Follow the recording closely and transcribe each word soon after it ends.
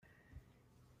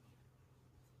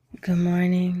Good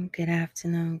morning, good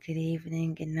afternoon, good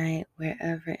evening, good night,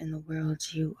 wherever in the world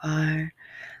you are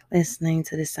listening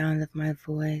to the sound of my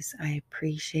voice. I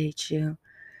appreciate you.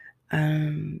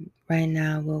 Right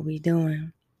now, what we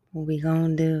doing? What we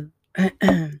gonna do?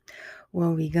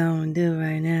 What we gonna do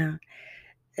right now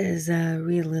is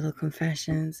read little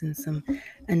confessions and some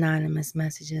anonymous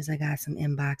messages. I got some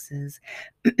inboxes.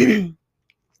 I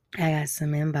got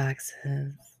some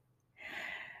inboxes.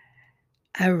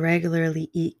 I regularly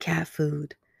eat cat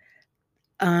food.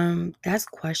 That's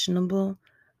questionable.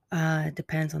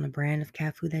 Depends on the brand of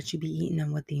cat food that you be eating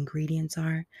and what the ingredients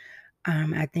are.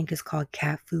 I think it's called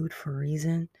cat food for a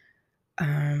reason.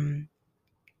 Um,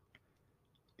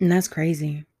 and that's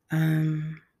crazy.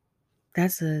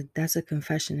 That's a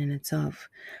confession in itself.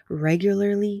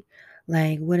 Regularly,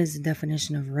 like what is the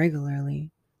definition of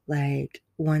regularly? Like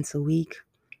once a week,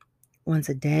 once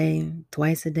a day,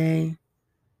 twice a day,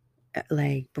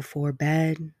 like before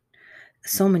bed.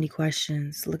 So many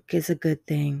questions. Look, it's a good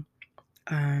thing.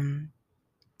 Um,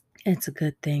 It's a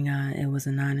good thing it was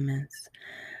anonymous.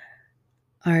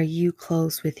 Are you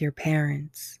close with your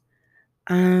parents?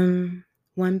 One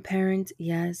parent,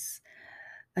 yes.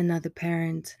 Another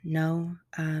parent, no.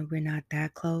 We're not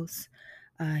that close.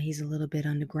 He's a little bit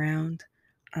underground.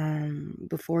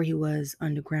 Before he was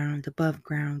underground, above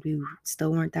ground, we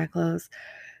still weren't that close.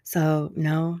 So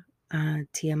no,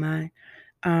 TMI.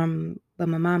 But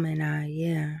my mama and I,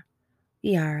 yeah,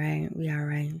 we all right. We all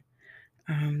right.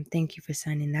 Thank you for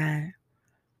sending that.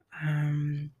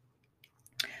 Um,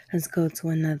 Let's go to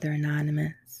another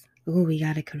anonymous. Ooh, we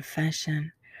got a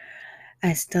confession.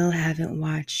 I still haven't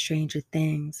watched Stranger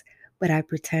Things, but I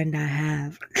pretend I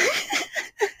have.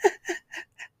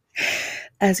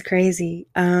 That's crazy.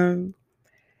 You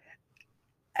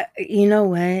know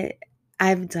what?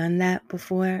 I've done that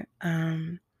before.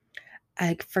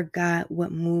 I forgot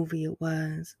what movie it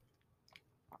was.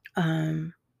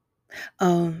 Um,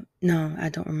 Oh, no, I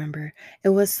don't remember. It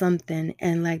was something,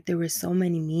 and like there were so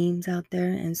many memes out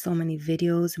there and so many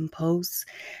videos and posts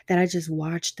that I just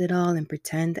watched it all and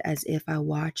pretend as if I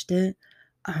watched it.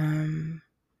 Um,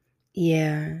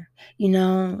 yeah, you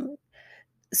know,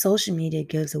 social media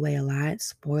gives away a lot.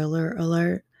 Spoiler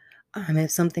alert.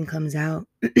 If something comes out,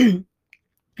 if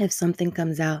something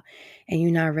comes out and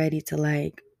you're not ready to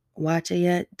like watch it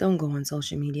yet, don't go on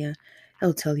social media.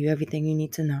 It'll tell you everything you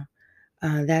need to know.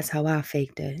 That's how I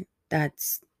faked it.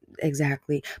 That's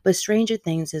exactly. But Stranger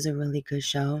Things is a really good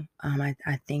show.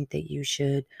 I think that you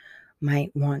might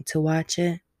want to watch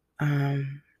it.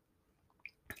 Um,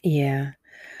 yeah.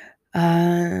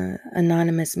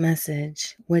 Anonymous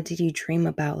message. What did you dream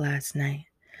about last night?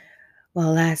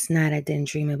 Well, last night I didn't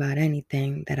dream about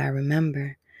anything that I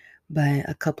remember. But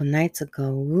a couple nights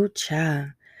ago, woo cha,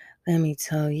 let me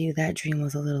tell you, that dream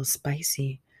was a little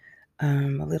spicy. A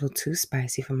little too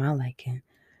spicy for my liking.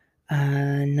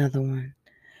 Another one.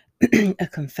 A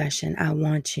confession. I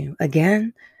want you.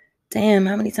 Again? Damn,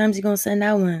 how many times you gonna send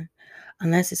that one?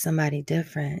 Unless it's somebody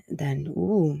different, then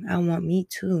ooh, I want me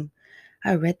too.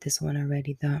 I read this one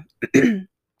already though.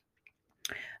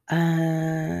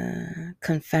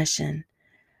 Confession.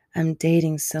 I'm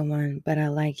dating someone, but I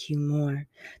like you more.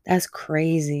 That's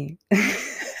crazy.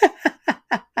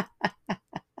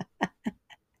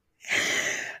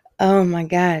 Oh my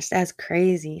gosh, that's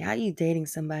crazy. How you dating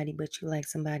somebody but you like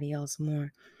somebody else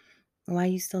more? Why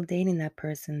you still dating that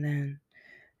person then?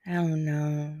 I don't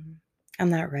know.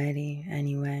 I'm not ready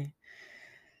anyway.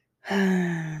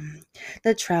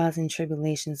 The trials and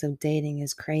tribulations of dating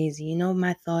is crazy. You know what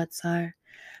my thoughts are?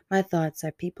 My thoughts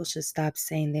are people should stop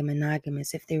saying they're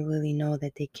monogamous if they really know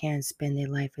that they can't spend their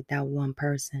life with that one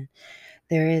person.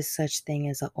 There is such thing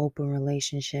as an open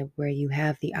relationship where you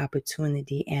have the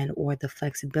opportunity and or the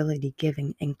flexibility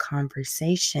given in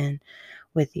conversation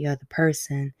with the other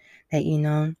person that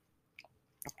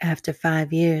after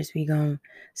 5 years, we gonna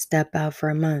step out for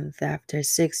a month. After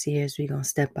 6 years, we gonna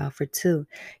step out for two.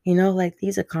 Like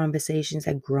these are conversations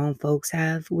that grown folks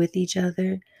have with each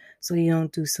other. So you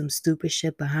don't do some stupid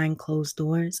shit behind closed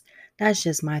doors. That's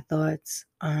just my thoughts.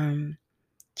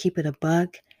 Keep it a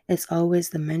buck. It's always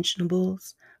the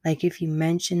mentionables. Like if you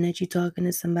mention that you're talking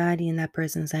to somebody and that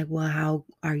person's like, well, how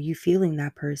are you feeling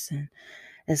that person?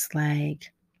 It's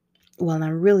like, well,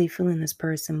 I'm really feeling this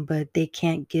person, but they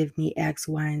can't give me X,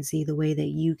 Y, and Z the way that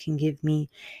you can give me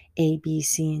A, B,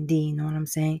 C, and D. You know what I'm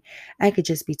saying? I could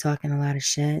just be talking a lot of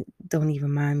shit. Don't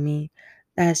even mind me.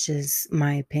 That's just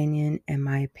my opinion and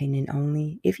my opinion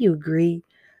only. If you agree,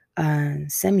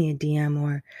 send me a DM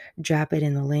or drop it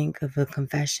in the link of a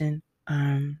confession.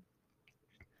 I'm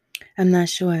not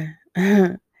sure.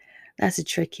 That's a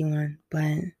tricky one,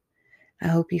 but I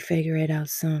hope you figure it out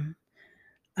soon.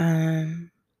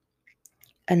 Um,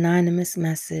 Anonymous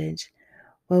message.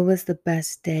 What was the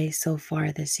best day so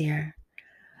far this year?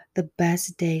 The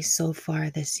best day so far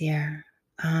this year.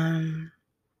 Um,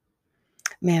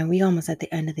 Man, we almost at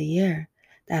the end of the year.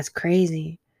 That's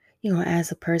crazy. You know,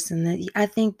 as a person that I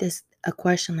think this a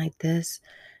question like this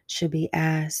should be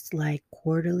asked like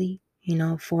quarterly,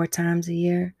 4 times a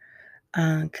year.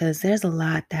 Because there's a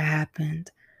lot that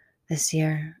happened this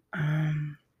year.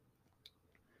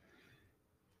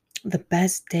 The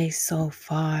best day so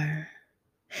far.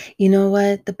 You know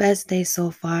what? The best day so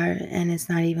far, and it's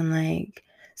not even like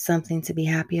something to be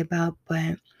happy about,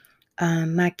 but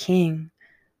my king,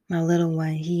 my little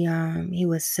one, he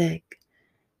was sick,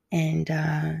 and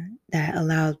that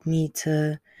allowed me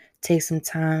to take some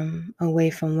time away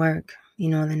from work. The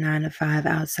 9 to 5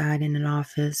 outside in an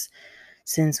office,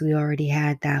 since we already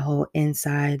had that whole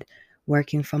inside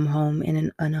working from home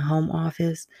in a home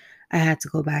office. I had to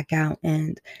go back out,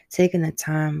 and taking the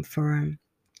time for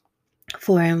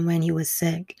him when he was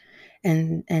sick,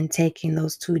 and taking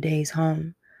those 2 days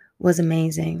home was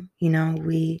amazing.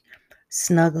 We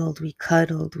snuggled, we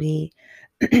cuddled, we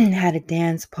had a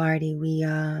dance party,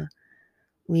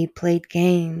 we played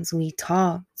games, we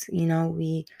talked,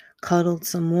 we cuddled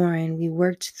some more, and we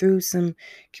worked through some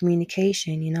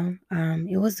communication.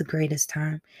 It was the greatest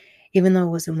time. Even though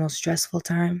it was the most stressful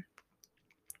time,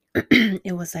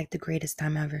 it was like the greatest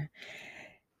time ever.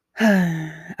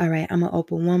 All right, I'm gonna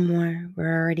open one more.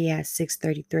 We're already at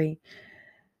 6:33.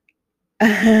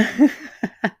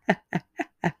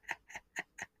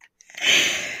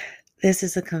 This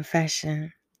is a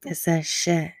confession. It says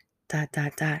shit dot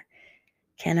dot dot.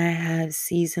 Can I have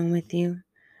season with you?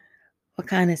 What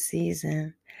kind of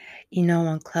season?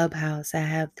 On Clubhouse, I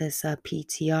have this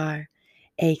PTR,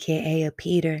 aka a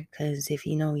Peter, because if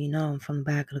you know, you know, I'm from the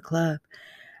back of the club.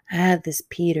 I have this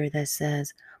Peter that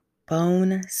says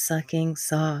bone sucking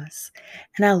sauce.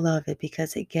 And I love it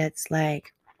because it gets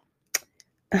like,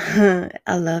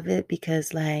 I love it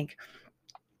because, like,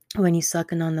 when you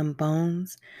sucking on them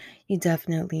bones, you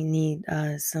definitely need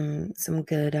some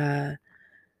good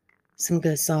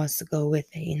sauce to go with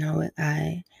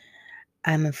it.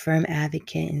 I'm a firm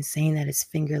advocate in saying that it's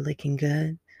finger licking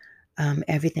good.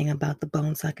 Everything about the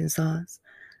bone sucking sauce,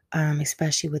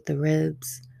 especially with the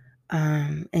ribs,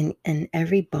 and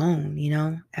every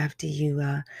bone. After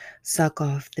you suck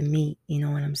off the meat. You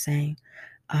know what I'm saying?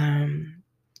 Um,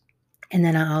 and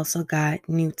then I also got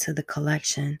new to the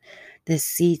collection this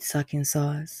seed sucking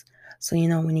sauce. So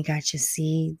when you got your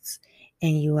seeds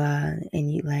and you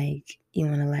like you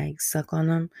want to like suck on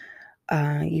them,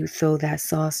 you throw that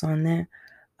sauce on there.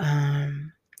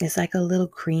 It's like a little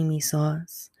creamy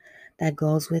sauce that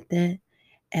goes with it.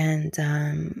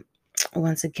 And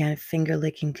once again, finger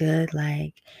licking good.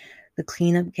 Like the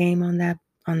cleanup game on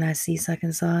that sea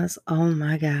sucking sauce. Oh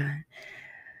my God.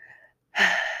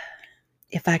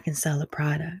 If I can sell a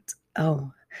product,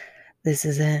 oh, this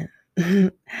is it.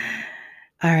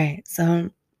 All right. So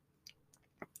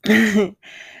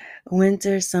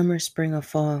winter, summer, spring, or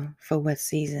fall for what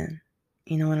season?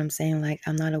 You know what I'm saying? Like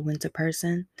I'm not a winter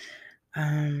person.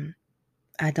 Um,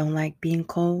 I don't like being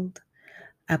cold.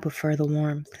 I prefer the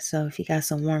warmth. So if you got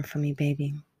some warmth for me,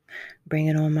 baby, bring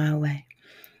it on my way.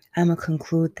 I'm gonna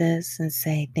conclude this and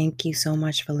say thank you so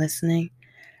much for listening.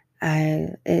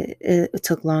 It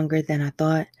took longer than I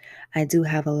thought. I do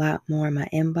have a lot more in my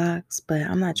inbox, but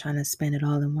I'm not trying to spend it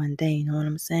all in one day. You know what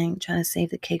I'm saying? I'm trying to save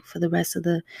the cake for the rest of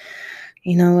the.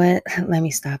 You know what? Let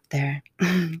me stop there.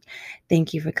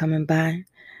 Thank you for coming by.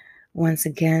 Once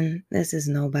again, this is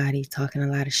nobody talking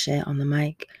a lot of shit on the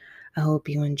mic. I hope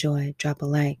you enjoy. Drop a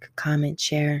like, comment,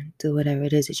 share, do whatever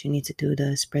it is that you need to do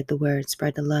to spread the word,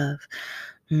 spread the love.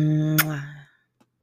 Mwah.